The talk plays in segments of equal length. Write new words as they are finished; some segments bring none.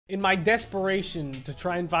In my desperation to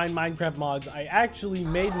try and find Minecraft mods, I actually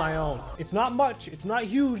made my own. It's not much, it's not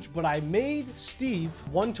huge, but I made Steve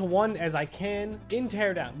one-to-one as I can in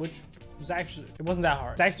Teardown, which was actually, it wasn't that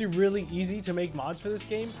hard. It's actually really easy to make mods for this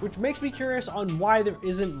game, which makes me curious on why there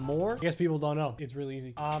isn't more. I guess people don't know. It's really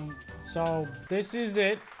easy. So this is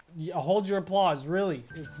it. Hold your applause, really.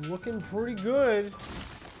 It's looking pretty good.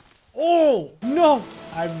 Oh, no.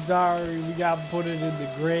 I'm sorry. We got put it in the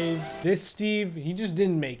grave. This Steve, he just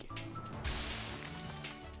didn't make it.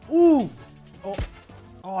 Ooh. Oh.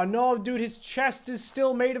 Oh, no, dude. His chest is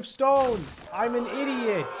still made of stone. I'm an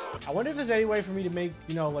idiot. I wonder if there's any way for me to make,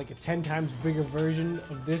 you know, like a 10 times bigger version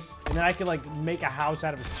of this. And then I could, like, make a house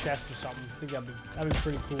out of his chest or something. I think that'd be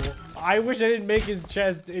pretty cool. I wish I didn't make his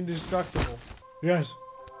chest indestructible. Yes.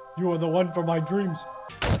 You are the one for my dreams.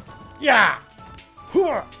 Yeah.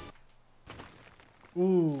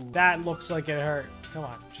 Ooh, that looks like it hurt. Come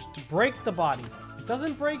on, just to break the body. It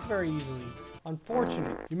doesn't break very easily.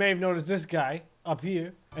 Unfortunate. You may have noticed this guy up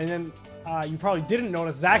here, and then you probably didn't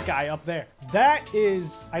notice that guy up there. That is,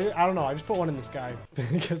 I don't know. I just put one in the sky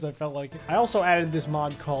because I felt like it. I also added this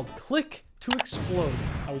mod called Click to Explode.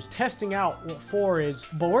 I was testing out what 4 is,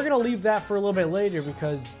 but we're gonna leave that for a little bit later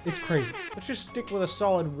because it's crazy. Let's just stick with a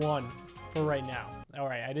solid 1 for right now. All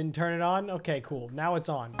right, I didn't turn it on. Okay, cool. Now it's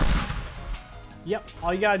on. Yep,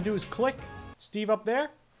 all you gotta do is click. Steve up there.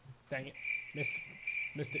 Dang it.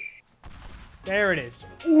 Missed it. There it is.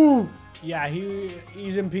 Ooh! Yeah,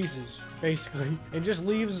 he's in pieces, basically. It just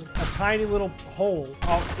leaves a tiny little hole.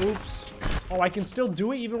 Oh, oops. Oh, I can still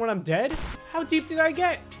do it even when I'm dead? How deep did I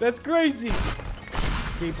get? That's crazy.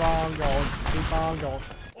 Keep on going. Keep on going.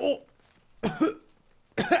 Oh!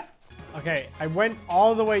 Okay, I went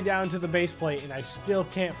all the way down to the base plate and I still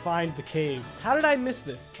can't find the cave. How did I miss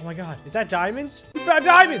this? Oh my god. Is that diamonds? You found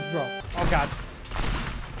diamonds, bro. Oh god.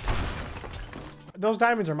 Those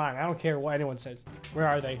diamonds are mine. I don't care what anyone says. Where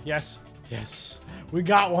are they? Yes. Yes. We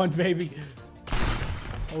got one, baby.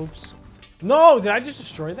 Oops. No, did I just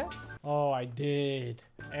destroy that? Oh, I did.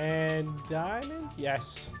 And diamond?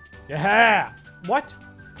 Yes. Yeah. What?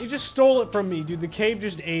 You just stole it from me, dude. The cave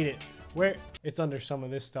just ate it. Where? It's under some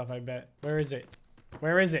of this stuff, I bet. Where is it?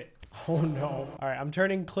 Where is it? Oh, no. All right, I'm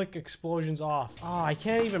turning click explosions off. Oh, I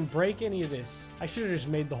can't even break any of this. I should have just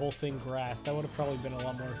made the whole thing grass. That would have probably been a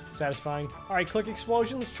lot more satisfying. All right, click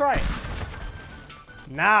explosion. Let's try it.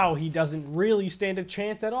 Now he doesn't really stand a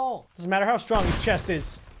chance at all. Doesn't matter how strong his chest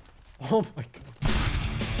is. Oh, my God.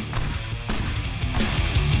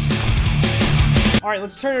 All right,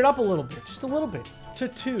 let's turn it up a little bit. Just a little bit. To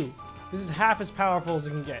 2. This is half as powerful as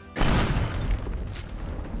it can get.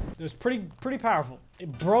 It was pretty powerful.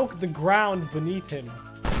 It broke the ground beneath him.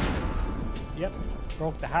 Yep,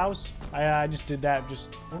 broke the house. I just did that.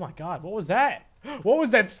 Oh my god, what was that? What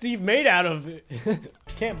was that Steve made out of?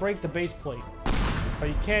 Can't break the base plate, but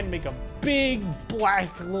you can make a big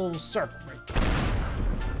black little circle right there.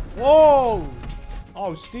 Whoa!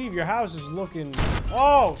 Oh, Steve, your house is looking.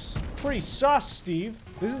 Oh, pretty sus, Steve.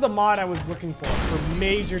 This is the mod I was looking for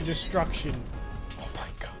major destruction. Oh my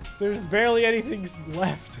god, there's barely anything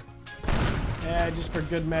left. Yeah, just for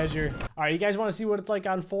good measure. All right, you guys want to see what it's like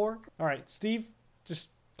on 4? All right, Steve, just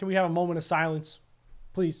can we have a moment of silence,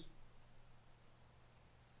 please?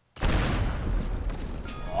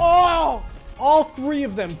 Oh, all 3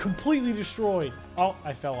 of them completely destroyed. Oh,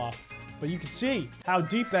 I fell off. But you can see how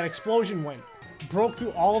deep that explosion went. Broke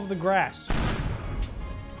through all of the grass.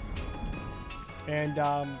 And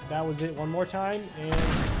that was it. 1 more time and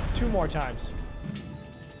 2 more times.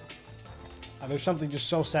 There's something just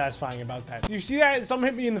so satisfying about that. You see that? Something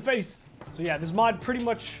hit me in the face. So yeah, this mod pretty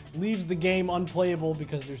much leaves the game unplayable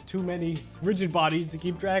because there's too many rigid bodies to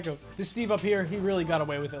keep track of. This Steve up here, he really got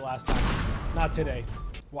away with it last time. Not today.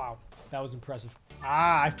 Wow, that was impressive.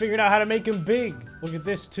 Ah, I figured out how to make him big. Look at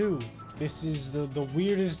this too. This is the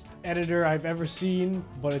weirdest editor I've ever seen,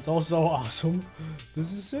 but it's also awesome.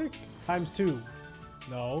 This is sick. ×2.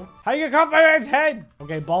 No. How you gonna cut my man's head?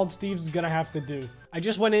 Okay, Bald Steve's gonna have to do. I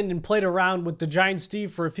just went in and played around with the giant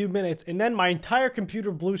Steve for a few minutes, and then my entire computer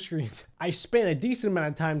blue screened. I spent a decent amount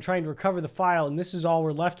of time trying to recover the file, and this is all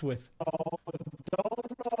we're left with. Oh, don't know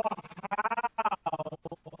how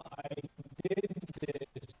I did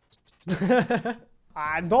this.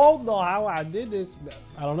 I don't know how I did this.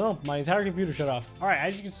 I don't know. My entire computer shut off. All right,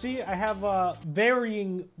 as you can see, I have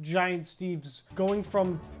varying giant Steves going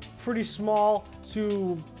from pretty small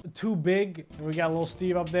to too big. And we got a little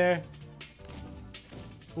Steve up there.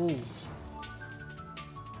 Ooh.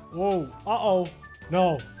 Whoa. Uh-oh.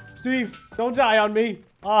 No. Steve, don't die on me.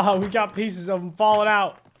 Ah, we got pieces of him falling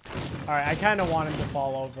out. All right, I kind of want him to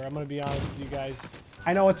fall over. I'm going to be honest with you guys.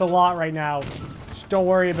 I know it's a lot right now. Just Don't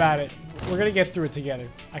worry about it. We're gonna get through it together.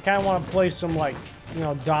 I kind of want to play some, like, you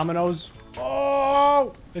know, dominoes.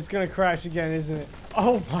 Oh! It's gonna crash again, isn't it?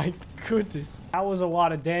 Oh my goodness. That was a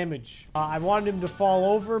lot of damage. I wanted him to fall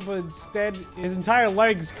over, but instead, his entire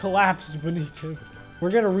legs collapsed beneath him. We're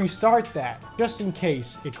gonna restart that, just in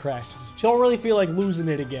case it crashes. Don't really feel like losing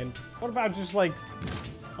it again. What about just, like,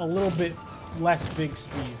 a little bit less big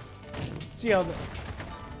Steve? See how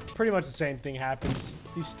pretty much the same thing happens.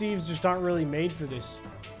 These Steves just aren't really made for this.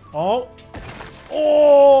 Oh!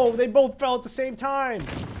 Oh! They both fell at the same time!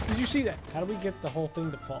 Did you see that? How do we get the whole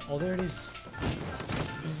thing to fall? Oh, there it is.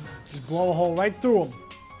 Just blow a hole right through him.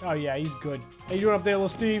 Oh, yeah, he's good. Hey, you doing up there, little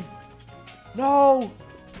Steve? No!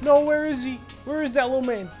 No, where is he? Where is that little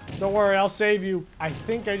man? Don't worry, I'll save you. I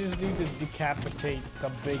think I just need to decapitate the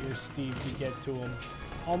bigger Steve to get to him.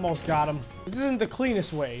 Almost got him. This isn't the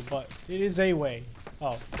cleanest way, but it is a way.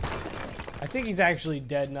 Oh. I think he's actually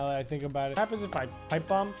dead now that I think about it. What happens if I pipe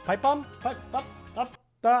bomb? Pipe bomb? Pipe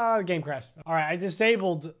up. Game crashed. All right, I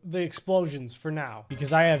disabled the explosions for now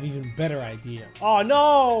because I have even better idea. Oh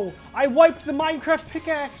no! I wiped the Minecraft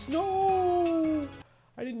pickaxe. No!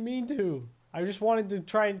 I didn't mean to. I just wanted to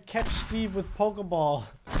try and catch Steve with Pokeball.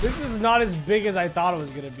 This is not as big as I thought it was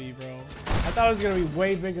gonna be, bro. I thought it was gonna be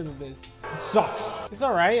way bigger than this. It sucks. It's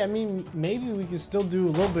all right. I mean, maybe we can still do a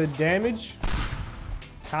little bit of damage.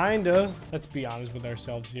 Kinda. Let's be honest with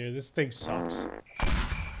ourselves here. This thing sucks.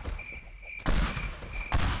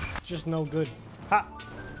 Just no good. Ha!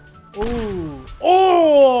 Ooh.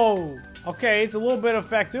 Oh! Okay, it's a little bit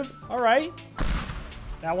effective. All right.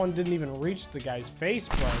 That one didn't even reach the guy's face,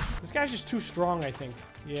 bro. This guy's just too strong, I think.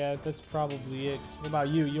 Yeah, that's probably it. What about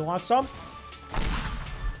you? You want some?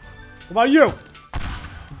 What about you?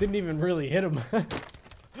 Didn't even really hit him.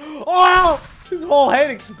 Oh! His whole head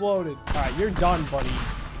exploded. All right, you're done, buddy.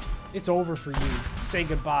 It's over for you. Say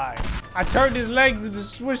goodbye. I turned his legs into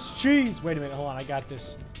Swiss cheese. Wait a minute. Hold on. I got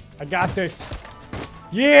this. I got this.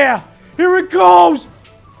 Yeah! Here it goes!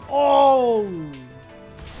 Oh!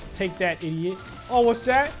 Take that, idiot. Oh, what's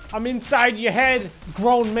that? I'm inside your head.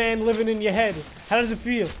 Grown man living in your head. How does it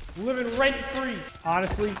feel? Living rent-free.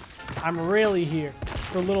 Honestly, I'm really here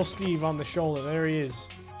for little Steve on the shoulder. There he is.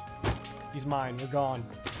 He's mine. We're gone.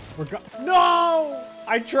 We're gone. No!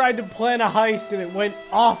 I tried to plan a heist and it went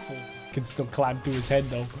awful. Can still climb through his head,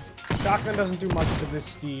 though. Shotgun doesn't do much to this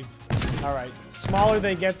Steve. All right. Smaller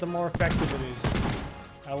they get, the more effective it is.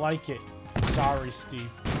 I like it. Sorry, Steve.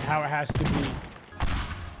 This is how it has to be.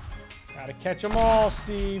 Gotta catch them all,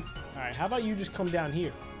 Steve. All right, how about you just come down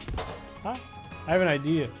here? Huh? I have an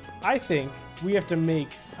idea. I think we have to make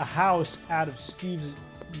a house out of Steve's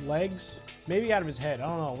legs. Maybe out of his head. I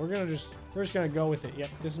don't know. We're just gonna go with it. Yep,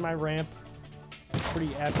 this is my ramp.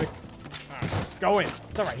 Pretty epic. All right, let's go in.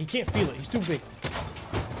 It's all right. He can't feel it. He's too big.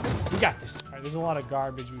 We got this. All right, there's a lot of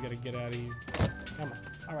garbage we gotta get out of here. Come on.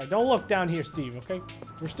 All right, don't look down here, Steve, okay?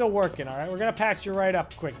 We're still working, all right? We're gonna patch you right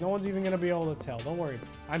up quick. No one's even gonna be able to tell. Don't worry.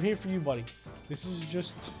 I'm here for you, buddy. This is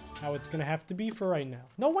just how it's gonna have to be for right now.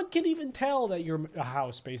 No one can even tell that you're a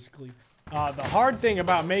house, basically. The hard thing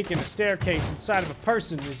about making a staircase inside of a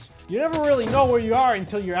person is you never really know where you are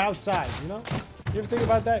until you're outside, you know? You ever think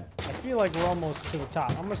about that? I feel like we're almost to the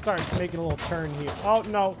top. I'm gonna start making a little turn here. Oh,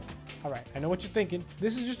 no. All right, I know what you're thinking.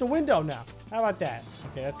 This is just a window now. How about that?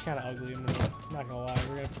 Okay, that's kind of ugly. I'm not gonna lie.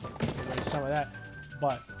 We're gonna get rid of some of that,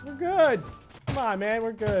 but we're good. Come on, man,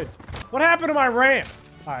 we're good. What happened to my ramp?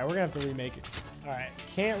 All right, we're gonna have to remake it. All right,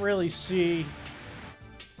 can't really see.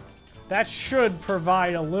 That should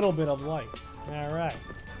provide a little bit of light. All right,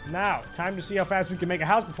 now time to see how fast we can make a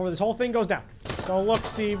house before this whole thing goes down. Don't look,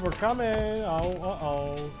 Steve. We're coming. Oh,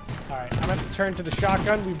 uh-oh. All right, I'm gonna have to turn to the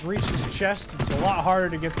shotgun. We've reached his chest. It's a lot harder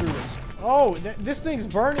to get through this. Oh, this thing's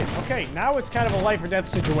burning. Okay, now it's kind of a life or death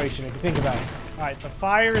situation if you think about it. All right, the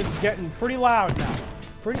fire is getting pretty loud now.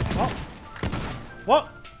 Oh. What?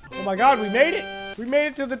 Oh my God, we made it. We made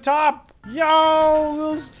it to the top. Yo,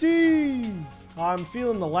 little Steve. I'm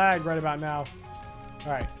feeling the lag right about now.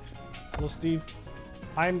 All right, little Steve,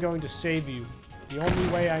 I'm going to save you the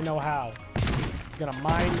only way I know how. I'm gonna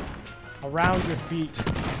mine around your feet.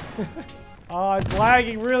 Oh, it's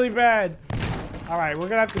lagging really bad. All right, we're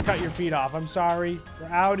gonna have to cut your feet off. I'm sorry. We're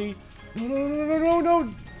outie.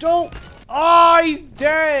 No, don't. Oh, he's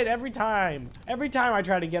dead every time. Every time I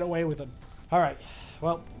try to get away with him. All right,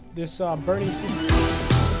 well, this burning Steve.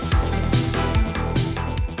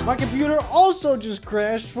 My computer also just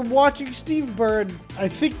crashed from watching Steve burn. I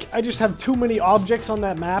think I just have too many objects on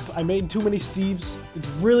that map. I made too many Steves. It's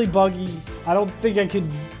really buggy. I don't think I could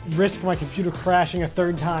risk my computer crashing a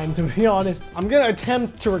third time, to be honest. I'm gonna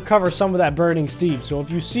attempt to recover some of that burning Steve. So if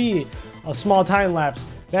you see a small time lapse,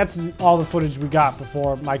 That's all the footage we got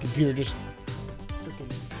before my computer just freaking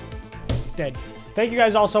dead. Thank you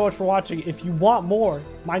guys all so much for watching. If you want more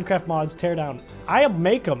Minecraft mods Teardown, I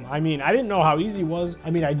make them. I mean, I didn't know how easy it was. I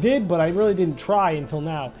mean, I did, but I really didn't try until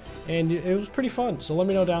now. And it was pretty fun. So let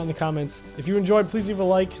me know down in the comments. If you enjoyed, please leave a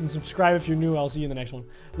like and subscribe if you're new. I'll see you in the next one.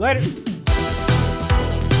 Later.